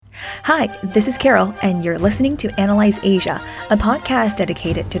Hi, this is Carol, and you're listening to Analyze Asia, a podcast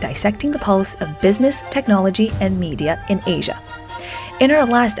dedicated to dissecting the pulse of business, technology, and media in Asia. In our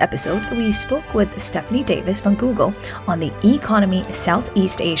last episode, we spoke with Stephanie Davis from Google on the eConomy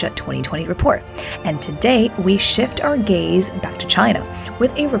Southeast Asia 2020 report. And today, we shift our gaze back to China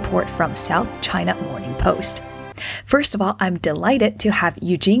with a report from South China Morning Post. First of all, I'm delighted to have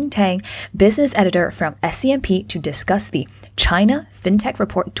Eugene Tang, business editor from SCMP, to discuss the China FinTech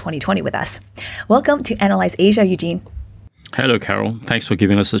Report 2020 with us. Welcome to Analyze Asia, Eugene. Hello, Carol. Thanks for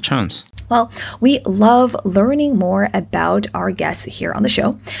giving us a chance. Well, we love learning more about our guests here on the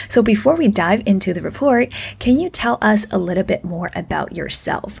show. So before we dive into the report, can you tell us a little bit more about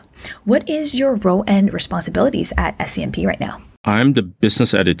yourself? What is your role and responsibilities at SCMP right now? I'm the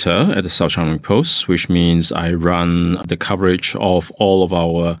business editor at the South China Morning Post, which means I run the coverage of all of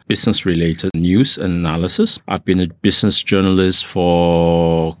our business-related news and analysis. I've been a business journalist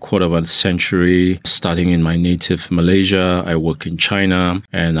for a quarter of a century, starting in my native Malaysia. I worked in China,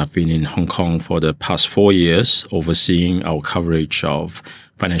 and I've been in Hong Kong for the past 4 years, overseeing our coverage of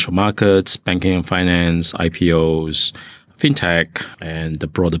financial markets, banking and finance, IPOs, fintech, and the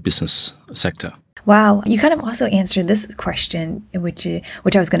broader business sector. Wow, you kind of also answered this question, which I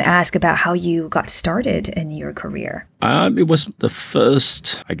was going to ask about how you got started in your career. It was the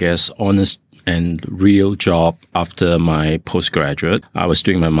first, honest and real job after my postgraduate. I was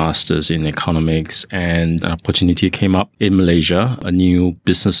doing my master's in economics, and an opportunity came up in Malaysia. A new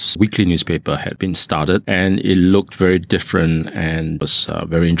business weekly newspaper had been started, and it looked very different and was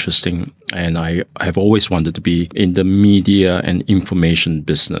very interesting. And I have always wanted to be in the media and information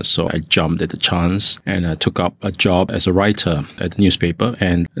business. So I jumped at the chance and I took up a job as a writer at the newspaper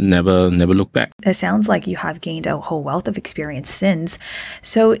and never looked back. It sounds like you have gained a whole wealth of experience since.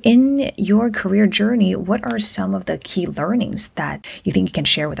 So in your career journey, what are some of the key learnings that you think you can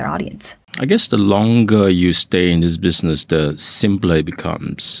share with our audience? I guess the longer you stay in this business, the simpler it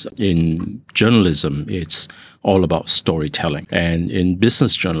becomes. In journalism, it's all about storytelling. And in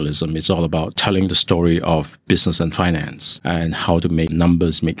business journalism, it's all about telling the story of business and finance and how to make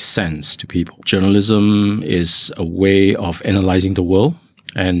numbers make sense to people. Journalism is a way of analyzing the world.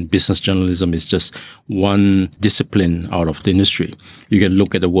 And business journalism is just one discipline out of the industry. You can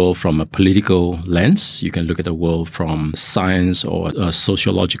look at the world from a political lens. You can look at the world from science or a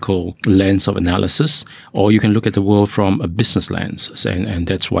sociological lens of analysis. Or you can look at the world from a business lens. And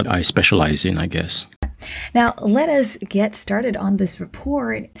that's what I specialize in, I guess. Now, let us get started on this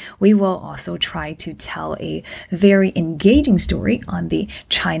report. We will also try to tell a very engaging story on the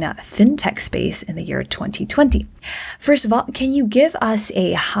China fintech space in the year 2020. First of all, can you give us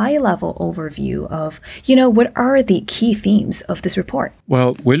a high-level overview of, what are the key themes of this report?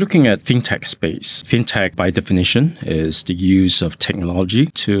 Well, we're looking at fintech space. Fintech, by definition, is the use of technology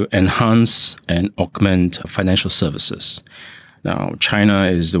to enhance and augment financial services. Now, China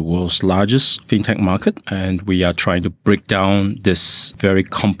is the world's largest fintech market, and we are trying to break down this very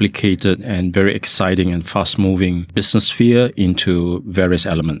complicated and very exciting and fast-moving business sphere into various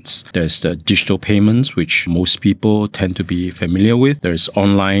elements. There's the digital payments, which most people tend to be familiar with. There's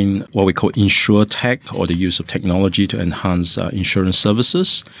online, what we call insurtech, or the use of technology to enhance insurance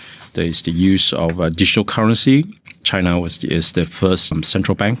services. There is the use of digital currency. China is the first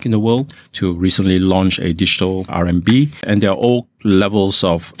central bank in the world to recently launch a digital RMB. And there are all levels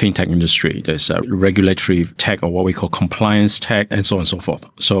of fintech industry. There's regulatory tech, or what we call compliance tech, and so on and so forth.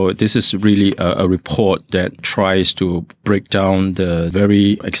 So this is really a report that tries to break down the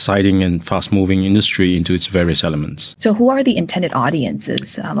very exciting and fast-moving industry into its various elements. So who are the intended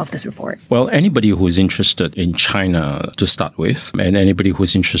audiences of this report? Well, anybody who is interested in China to start with, and anybody who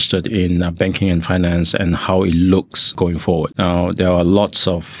is interested in banking and finance and how it looks going forward. Now, there are lots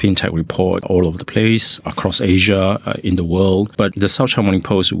of fintech reports all over the place, across Asia, in the world. But the South China Morning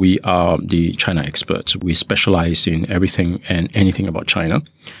Post, we are the China experts. We specialize in everything and anything about China.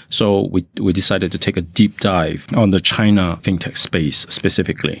 So we decided to take a deep dive on the China fintech space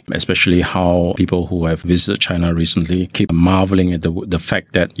specifically, especially how people who have visited China recently keep marveling at the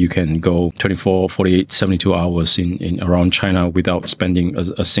fact that you can go 24, 48, 72 hours in around China without spending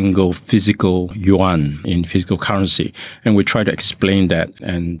a single physical yuan in physical currency. And we try to explain that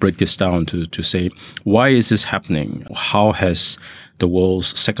and break this down to say, why is this happening? How has the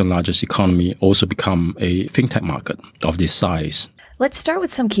world's second largest economy also become a fintech market of this size? Let's start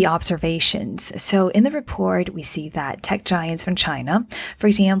with some key observations. So in the report, we see that tech giants from China, for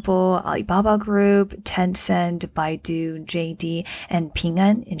example, Alibaba Group, Tencent, Baidu, JD, and Ping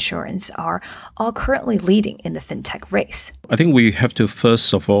An Insurance are all currently leading in the fintech race. I think we have to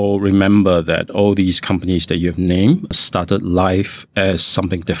first of all remember that all these companies that you've named started life as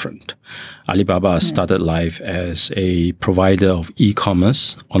something different. Alibaba started life as a provider of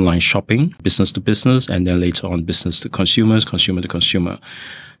e-commerce, online shopping, business to business, and then later on business to consumers, consumer to consumer.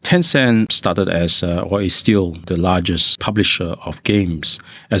 Tencent started as, or is still the largest publisher of games,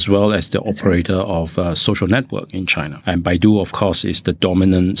 as well as the operator of a social network in China. And Baidu, of course, is the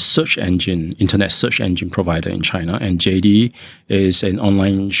dominant search engine, internet search engine provider in China. And JD is an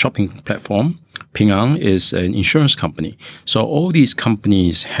online shopping platform. Ping An is an insurance company. So all these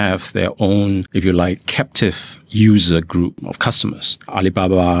companies have their own, if you like, captive user group of customers.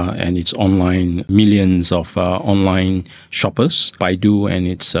 Alibaba and its online millions of online shoppers, Baidu and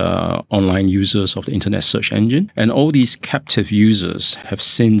its online users of the internet search engine. And all these captive users have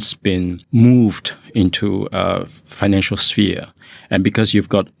since been moved into a financial sphere. And because you've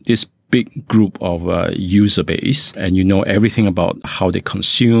got this big group of user base, and you know everything about how they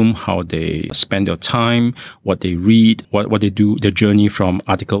consume, how they spend their time, what they read, what they do, their journey from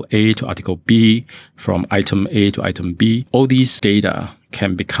article A to article B, from item A to item B. All these data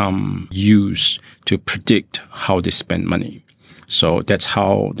can become used to predict how they spend money. So that's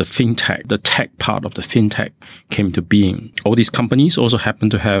how the fintech, the tech part of the fintech came to being. All these companies also happen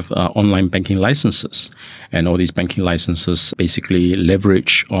to have online banking licenses. And all these banking licenses basically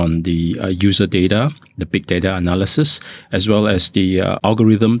leverage on the user data, the big data analysis, as well as the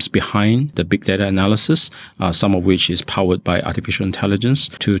algorithms behind the big data analysis, some of which is powered by artificial intelligence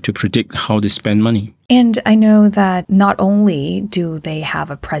to predict how they spend money. And I know that not only do they have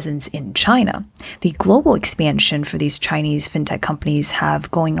a presence in China, the global expansion for these Chinese fintech companies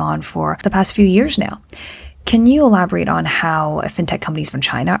have going on for the past few years now. Can you elaborate on how fintech companies from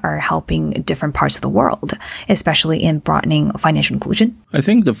China are helping different parts of the world, especially in broadening financial inclusion? I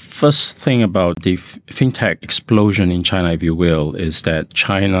think the first thing about the fintech explosion in China, if you will, is that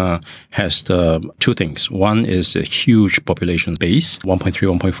China has two things. One is a huge population base,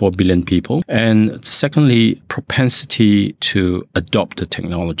 1.3, 1.4 billion people. And secondly, propensity to adopt the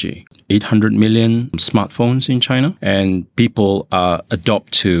technology. 800 million smartphones in China, and people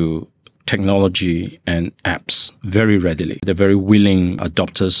adopt to technology and apps very readily. They're very willing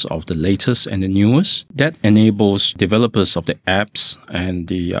adopters of the latest and the newest. That enables developers of the apps and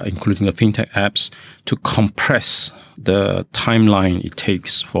the including the fintech apps to compress the timeline it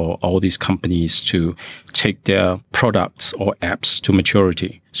takes for all these companies to take their products or apps to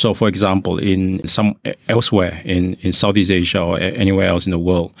maturity. So, for example, in some elsewhere in Southeast Asia or anywhere else in the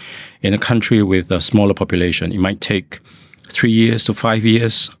world, in a country with a smaller population, it might take 3 years to 5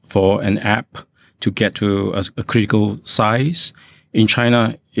 years for an app to get to a critical size. In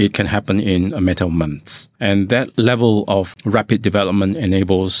China, it can happen in a matter of months. And that level of rapid development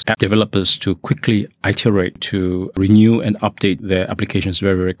enables app developers to quickly iterate, to renew and update their applications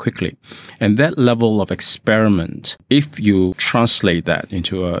very, very quickly. And that level of experiment, if you translate that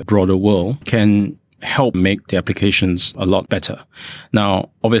into a broader world, can help make the applications a lot better.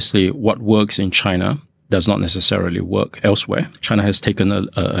 Now, obviously, what works in China does not necessarily work elsewhere. China has taken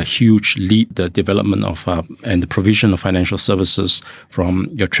a huge leap, the development of and the provision of financial services from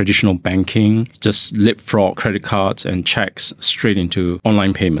your traditional banking, just leapfrog credit cards and checks straight into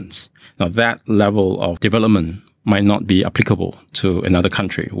online payments. Now that level of development might not be applicable to another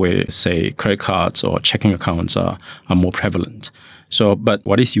country where, say, credit cards or checking accounts are more prevalent. So, but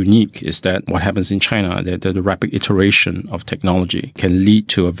what is unique is that what happens in China, the rapid iteration of technology can lead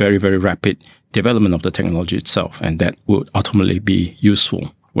to a very, very rapid development of the technology itself, and that would ultimately be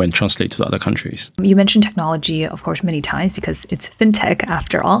useful when translated to other countries. You mentioned technology, of course, many times because it's fintech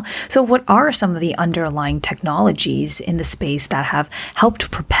after all. So what are some of the underlying technologies in the space that have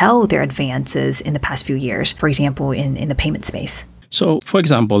helped propel their advances in the past few years, for example, in the payment space? So, for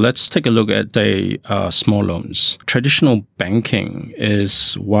example, let's take a look at small loans. Traditional banking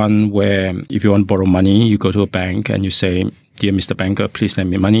is one where if you want to borrow money, you go to a bank and you say, "Dear Mr. Banker, please lend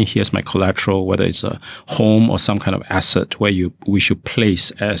me money. Here's my collateral," whether it's a home or some kind of asset where we should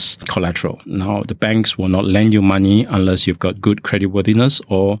place as collateral. Now, the banks will not lend you money unless you've got good creditworthiness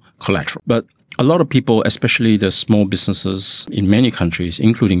or collateral. But a lot of people, especially the small businesses in many countries,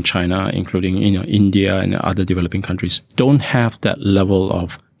 including China, including India and other developing countries, don't have that level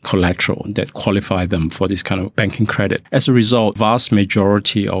of collateral that qualify them for this kind of banking credit. As a result, vast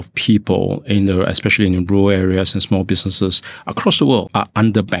majority of people especially in rural areas and small businesses across the world are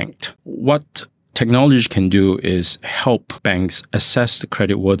underbanked. What technology can do is help banks assess the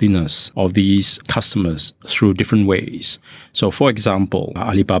creditworthiness of these customers through different ways. So, for example,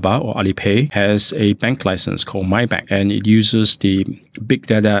 Alibaba or Alipay has a bank license called MyBank, and it uses the big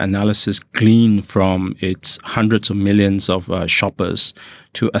data analysis gleaned from its hundreds of millions of shoppers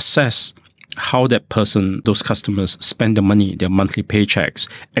to assess how that person, those customers spend the money, their monthly paychecks.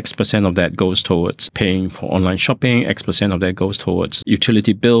 X% of that goes towards paying for online shopping, X% of that goes towards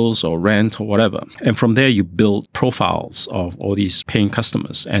utility bills or rent or whatever. And from there, you build profiles of all these paying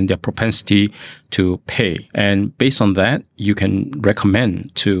customers and their propensity to pay. And based on that, you can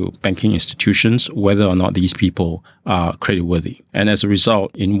recommend to banking institutions whether or not these people are creditworthy. And as a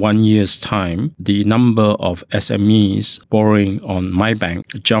result, in 1 year's time, the number of SMEs borrowing on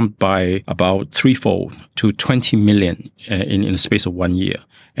MyBank jumped by about threefold to 20 million in the space of 1 year.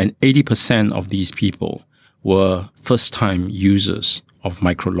 And 80% of these people were first-time users of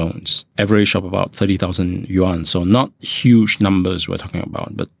microloans, average of about 30,000 yuan. So not huge numbers we're talking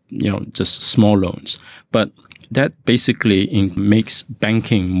about, but just small loans. But that basically makes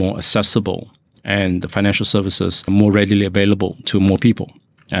banking more accessible and the financial services more readily available to more people.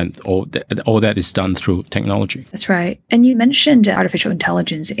 And all that is done through technology. That's right. And you mentioned artificial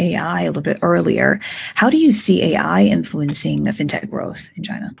intelligence, AI, a little bit earlier. How do you see AI influencing fintech growth in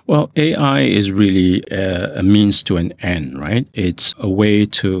China? Well, AI is really a means to an end, right? It's a way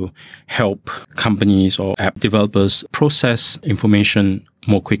to help companies or app developers process information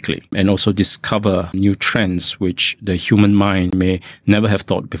more quickly and also discover new trends which the human mind may never have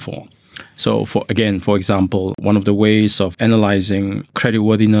thought before. So for example, one of the ways of analyzing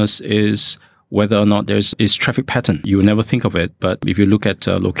creditworthiness is whether or not there's traffic pattern. You will never think of it, but if you look at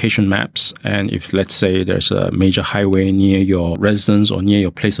location maps, and if, let's say, there's a major highway near your residence or near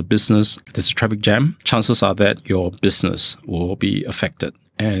your place of business, there's a traffic jam, chances are that your business will be affected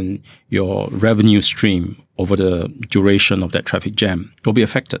and your revenue stream over the duration of that traffic jam will be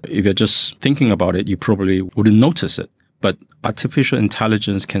affected. If you're just thinking about it, you probably wouldn't notice it. But artificial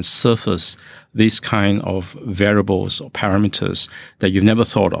intelligence can surface these kind of variables or parameters that you've never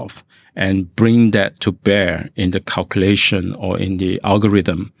thought of and bring that to bear in the calculation or in the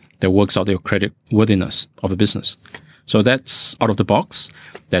algorithm that works out your credit worthiness of a business. So that's out of the box.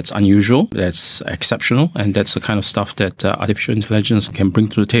 That's unusual. That's exceptional. And that's the kind of stuff that artificial intelligence can bring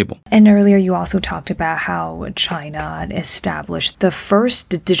to the table. And earlier you also talked about how China established the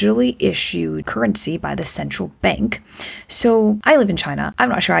first digitally issued currency by the central bank. So I live in China. I'm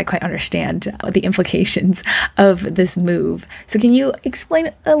not sure I quite understand the implications of this move. So can you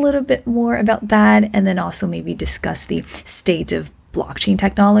explain a little bit more about that and then also maybe discuss the state of blockchain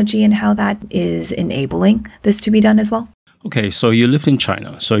technology and how that is enabling this to be done as well? Okay, so you lived in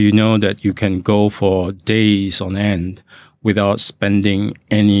China, so you know that you can go for days on end without spending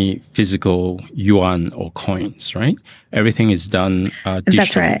any physical yuan or coins, right? Everything is done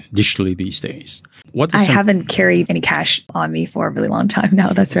digitally these days. I haven't carried any cash on me for a really long time now.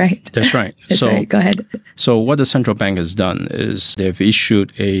 That's right. That's right. Right. Go ahead. So what the central bank has done is they've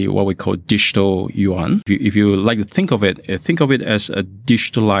issued what we call digital yuan. If you like to think of it as a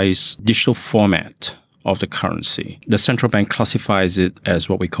digital format of the currency. The central bank classifies it as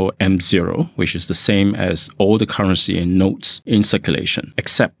what we call M0, which is the same as all the currency and notes in circulation,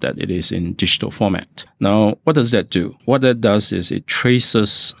 except that it is in digital format. Now, what does that do? What that does is it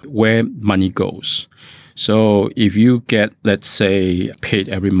traces where money goes. So if you get, let's say, paid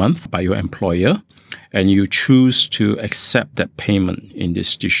every month by your employer, and you choose to accept that payment in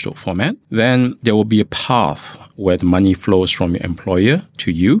this digital format, then there will be a path where the money flows from your employer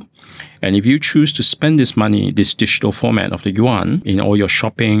to you. And if you choose to spend this money, this digital format of the yuan, in all your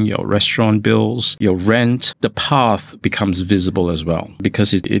shopping, your restaurant bills, your rent, the path becomes visible as well.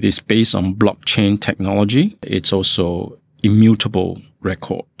 Because it is based on blockchain technology, it's also immutable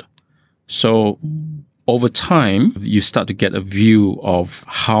record. So over time, you start to get a view of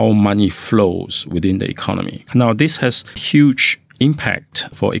how money flows within the economy. Now, this has huge impact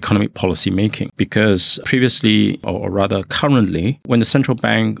for economic policy making because previously, or rather currently, when the central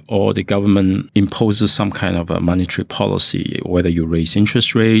bank or the government imposes some kind of a monetary policy, whether you raise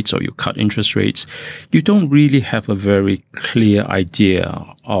interest rates or you cut interest rates, you don't really have a very clear idea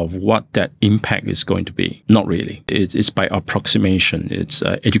of what that impact is going to be. Not really. It's by approximation. It's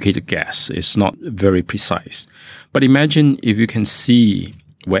educated guess. It's not very precise. But imagine if you can see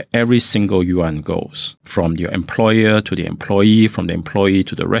where every single yuan goes, from your employer to the employee, from the employee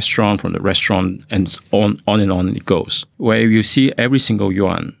to the restaurant, from the restaurant, and on and on it goes. Where you see every single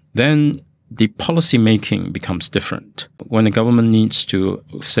yuan, then the policy making becomes different. When the government needs to,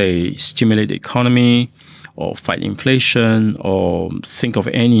 say, stimulate the economy or fight inflation or think of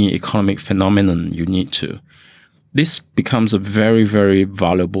any economic phenomenon you need to. This becomes a very, very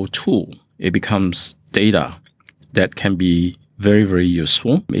valuable tool. It becomes data that can be very, very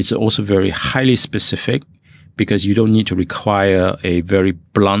useful. It's also very highly specific because you don't need to require a very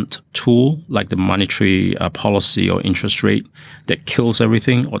blunt tool like the monetary policy or interest rate that kills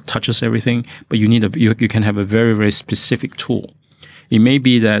everything or touches everything, but you can have a very, very specific tool. It may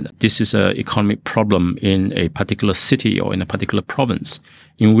be that this is an economic problem in a particular city or in a particular province,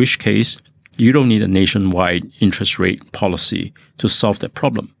 in which case you don't need a nationwide interest rate policy to solve that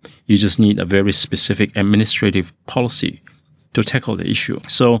problem. You just need a very specific administrative policy to tackle the issue.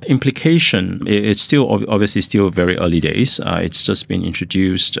 So implication, it's still obviously still very early days. It's just been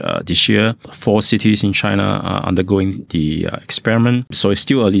introduced this year. 4 cities in China are undergoing the experiment. So it's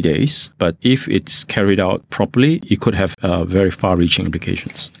still early days. But if it's carried out properly, it could have very far-reaching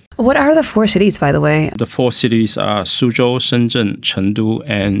implications. What are the 4 cities, by the way? The 4 cities are Suzhou, Shenzhen, Chengdu,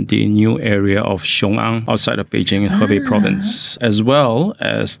 and the new area of Xiong'an outside of Beijing in Hebei province, as well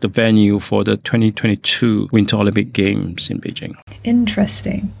as the venue for the 2022 Winter Olympic Games in Beijing.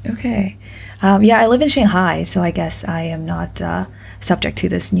 Interesting. Okay. I live in Shanghai, so I guess I am not subject to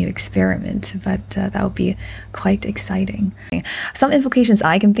this new experiment, but that would be quite exciting. Some implications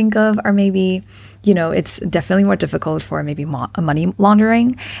I can think of are maybe, it's definitely more difficult for maybe money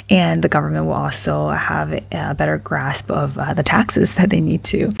laundering, and the government will also have a better grasp of the taxes that they need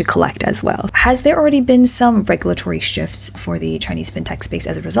to collect as well. Has there already been some regulatory shifts for the Chinese fintech space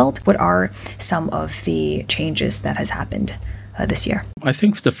as a result? What are some of the changes that has happened this year? I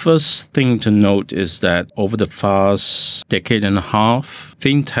think the first thing to note is that over the past decade and a half,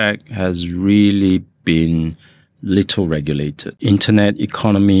 fintech has really been little regulated. Internet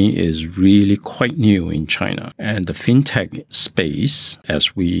economy is really quite new in China. And the fintech space,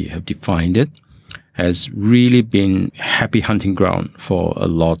 as we have defined it, has really been happy hunting ground for a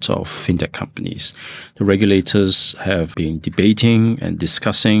lot of fintech companies. The regulators have been debating and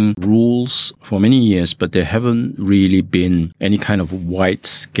discussing rules for many years, but there haven't really been any kind of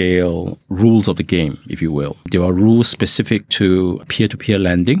wide-scale rules of the game, if you will. There are rules specific to peer-to-peer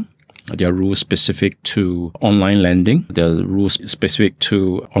lending. There are rules specific to online lending. There are rules specific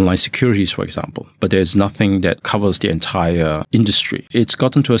to online securities, for example. But there's nothing that covers the entire industry. It's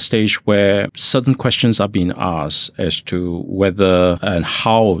gotten to a stage where certain questions are being asked as to whether and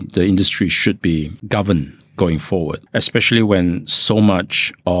how the industry should be governed going forward, especially when so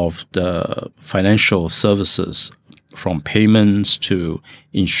much of the financial services, from payments to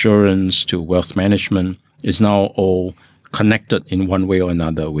insurance to wealth management, is now all connected in one way or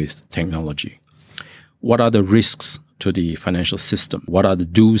another with technology. What are the risks to the financial system? What are the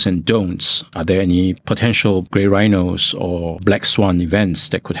do's and don'ts? Are there any potential gray rhinos or black swan events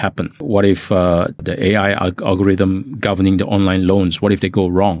that could happen? What if the AI algorithm governing the online loans, what if they go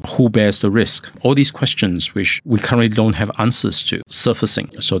wrong? Who bears the risk? All these questions which we currently don't have answers to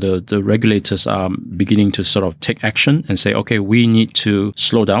surfacing. So the regulators are beginning to sort of take action and say, okay, we need to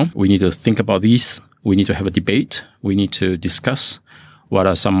slow down. We need to think about these. We need to have a debate. We need to discuss what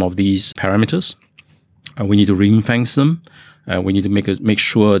are some of these parameters. We need to ring-fence them. We need to make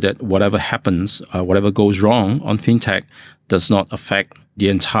sure that whatever happens, whatever goes wrong on fintech does not affect the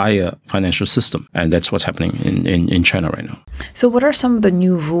entire financial system. And that's what's happening in China right now. So what are some of the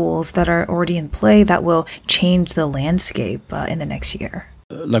new rules that are already in play that will change the landscape in the next year?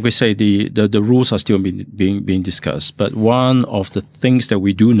 Like we say, the rules are still being discussed. But one of the things that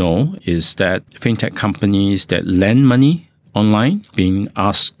we do know is that fintech companies that lend money online being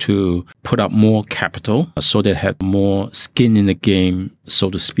asked to put up more capital so they have more skin in the game, so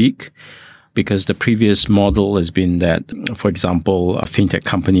to speak. Because the previous model has been that, for example, a fintech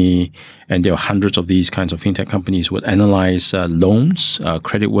company, and there are hundreds of these kinds of fintech companies, would analyze loans,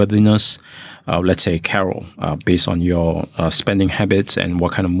 creditworthiness, let's say Carol, based on your spending habits and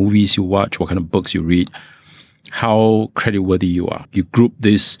what kind of movies you watch, what kind of books you read, how creditworthy you are. You group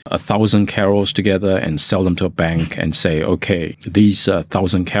these 1,000 Carols together and sell them to a bank and say, okay, these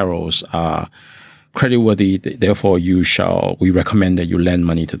 1,000 Carols are creditworthy, therefore we recommend that you lend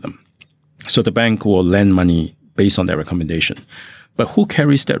money to them. So the bank will lend money based on their recommendation. But who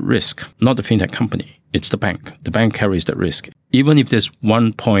carries that risk? Not the fintech company. It's the bank. The bank carries that risk. Even if there's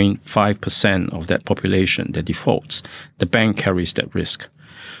 1.5% of that population that defaults, the bank carries that risk.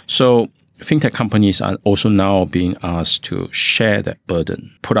 So fintech companies are also now being asked to share that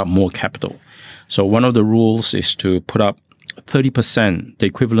burden, put up more capital. So one of the rules is to put up 30%, the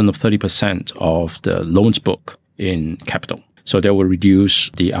equivalent of 30% of the loans book in capital. So that will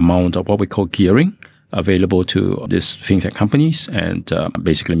reduce the amount of what we call gearing available to these fintech companies and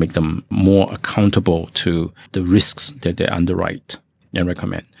basically make them more accountable to the risks that they underwrite and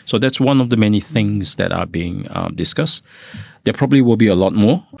recommend. So that's one of the many things that are being discussed. There probably will be a lot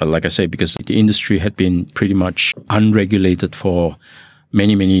more, like I say, because the industry had been pretty much unregulated for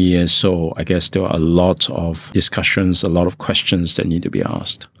many, many years. So I guess there are a lot of discussions, a lot of questions that need to be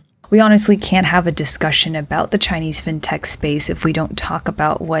asked. We honestly can't have a discussion about the Chinese fintech space if we don't talk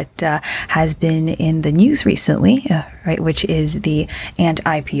about what has been in the news recently, right? Which is the Ant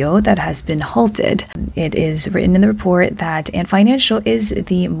IPO that has been halted. It is written in the report that Ant Financial is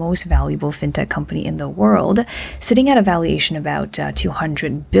the most valuable fintech company in the world, sitting at a valuation about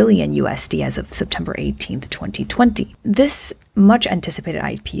 200 billion USD as of September 18th, 2020. This much anticipated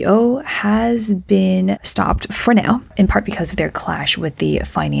IPO has been stopped for now, in part because of their clash with the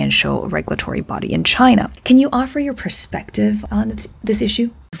financial regulatory body in China. Can you offer your perspective on this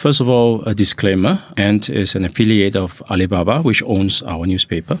issue? First of all, a disclaimer, Ant is an affiliate of Alibaba, which owns our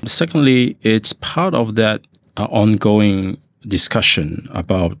newspaper. Secondly, it's part of that ongoing discussion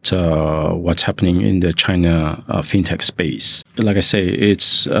about what's happening in the China fintech space. Like I say,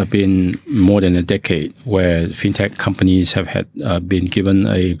 it's been more than a decade where fintech companies have been given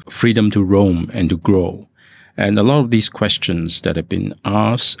a freedom to roam and to grow. And a lot of these questions that have been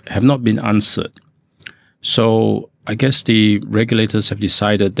asked have not been answered. So I guess the regulators have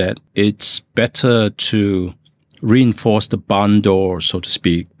decided that it's better to reinforce the barn door, so to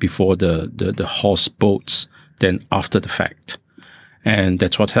speak, before the horse bolts than after the fact. And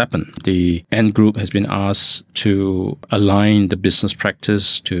that's what happened. The Ant Group has been asked to align the business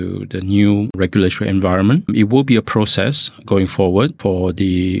practice to the new regulatory environment. It will be a process going forward for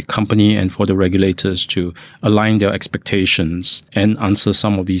the company and for the regulators to align their expectations and answer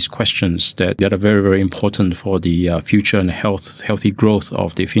some of these questions that are very, very important for the future and healthy growth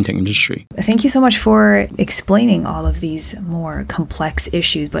of the fintech industry. Thank you so much for explaining all of these more complex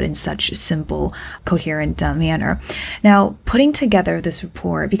issues, but in such a simple, coherent manner. Now, putting together this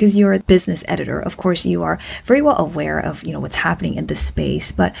report, because you're a business editor, of course you are very well aware of what's happening in this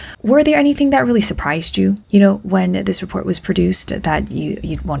space, but were there anything that really surprised you when this report was produced that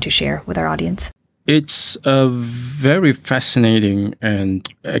you'd want to share with our audience? It's a very fascinating and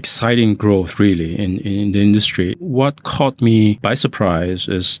exciting growth, really, in the industry. What caught me by surprise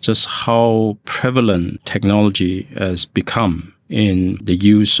is just how prevalent technology has become in the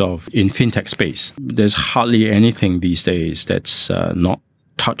use of in fintech space. There's hardly anything these days that's not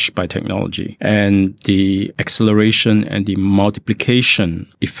touched by technology. And the acceleration and the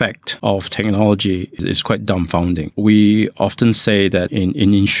multiplication effect of technology is quite dumbfounding. We often say that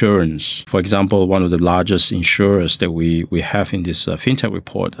in insurance, for example, one of the largest insurers that we have in this fintech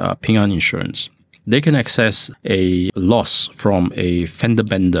report, Ping An Insurance, they can access a loss from a fender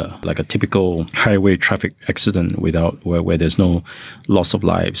bender, like a typical highway traffic accident where there's no loss of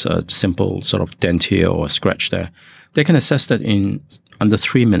lives, a simple sort of dent here or a scratch there. They can assess that in under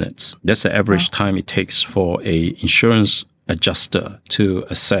 3 minutes. That's the average time it takes for a insurance adjuster to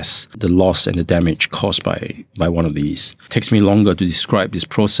assess the loss and the damage caused by one of these. It takes me longer to describe this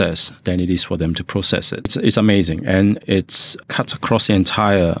process than it is for them to process it. It's amazing, and it cuts across the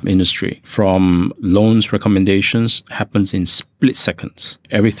entire industry. From loans recommendations happens in split seconds.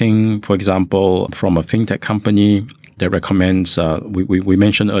 Everything, for example, from a fintech company that recommends, we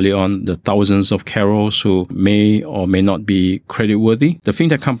mentioned earlier on, the thousands of carriers who may or may not be creditworthy. The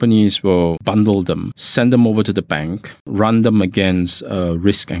fintech companies will bundle them, send them over to the bank, run them against a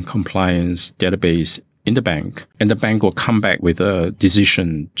risk and compliance database in the bank, and the bank will come back with a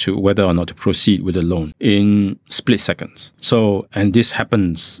decision to whether or not to proceed with the loan in split seconds. So, and this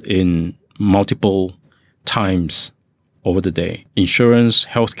happens in multiple times over the day. Insurance,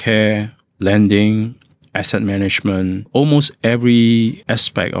 healthcare, lending, asset management, almost every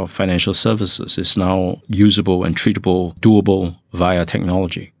aspect of financial services is now usable and treatable, doable via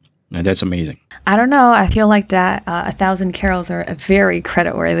technology. And that's amazing. I don't know. I feel like that 1,000 carols are very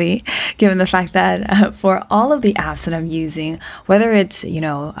creditworthy, given the fact that for all of the apps that I'm using, whether it's,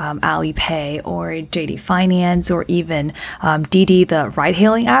 Alipay or JD Finance or even Didi, the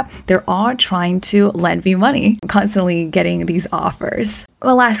ride-hailing app, they're all trying to lend me money. I'm constantly getting these offers.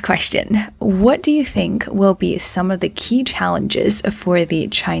 Well, last question. What do you think will be some of the key challenges for the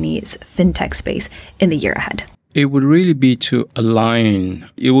Chinese fintech space in the year ahead? It would really be to align,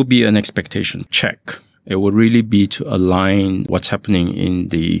 it would be an expectation check. It would really be to align what's happening in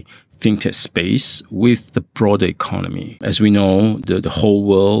the fintech space with the broader economy. As we know, the whole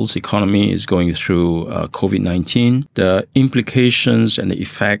world's economy is going through COVID-19. The implications and the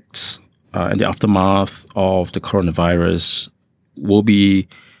effects and the aftermath of the coronavirus will be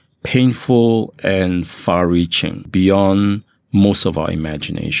painful and far-reaching, beyond most of our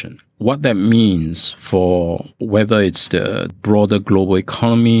imagination. What that means for whether it's the broader global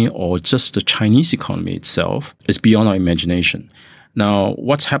economy or just the Chinese economy itself is beyond our imagination. Now,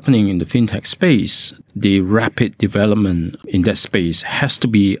 what's happening in the fintech space, the rapid development in that space has to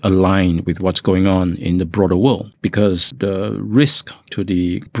be aligned with what's going on in the broader world, because the risk to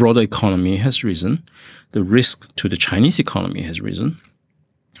the broader economy has risen, the risk to the Chinese economy has risen.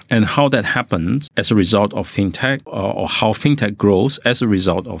 And how that happens as a result of fintech, or how fintech grows as a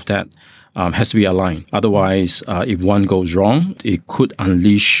result of that, has to be aligned. Otherwise, if one goes wrong, it could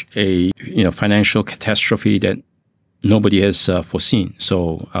unleash a financial catastrophe that nobody has foreseen.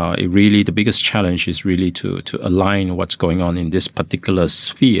 So the biggest challenge is really to align what's going on in this particular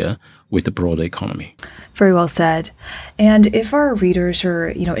sphere with the broader economy. Very well said. And if our readers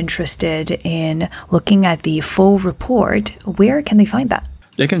are interested in looking at the full report, where can they find that?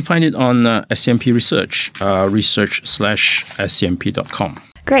 They can find it on SCMP Research, research/scmp.com.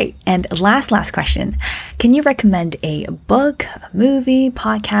 Great. And last question. Can you recommend a book, a movie,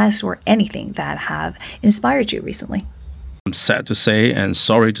 podcast, or anything that have inspired you recently? I'm sad to say and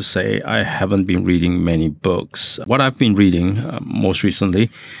sorry to say I haven't been reading many books. What I've been reading most recently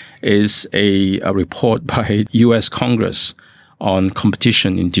is a report by U.S. Congress on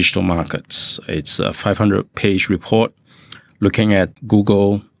competition in digital markets. It's a 500-page report looking at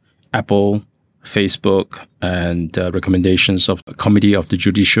Google, Apple, Facebook, and recommendations of a committee of the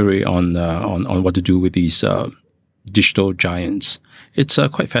judiciary on what to do with these digital giants. It's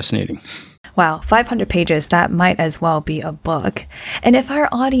quite fascinating. Wow, 500 pages, that might as well be a book. And if our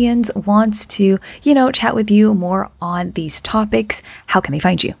audience wants to, chat with you more on these topics, how can they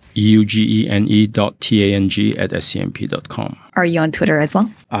find you? eugene.tang@scmp.com. Are you on Twitter as well?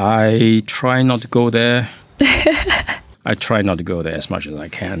 I try not to go there. I try not to go there as much as I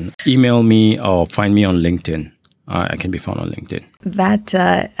can. Email me or find me on LinkedIn. I can be found on LinkedIn. That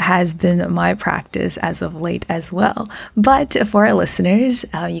has been my practice as of late as well. But for our listeners,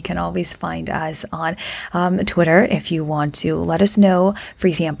 you can always find us on Twitter if you want to let us know. For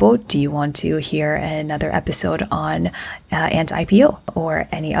example, do you want to hear another episode on anti-IPO or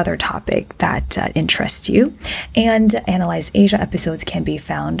any other topic that interests you? And Analyze Asia episodes can be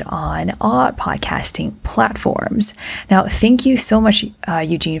found on all podcasting platforms. Now, thank you so much,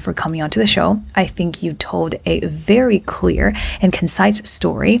 Eugene, for coming onto the show. I think you told a very clear and concise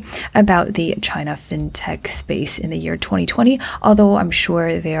story about the China fintech space in the year 2020, although I'm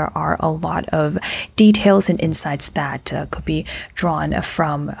sure there are a lot of details and insights that could be drawn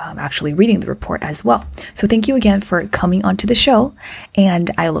from actually reading the report as well. So thank you again for coming onto the show,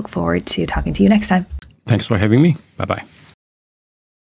 and I look forward to talking to you next time. Thanks for having me. Bye-bye.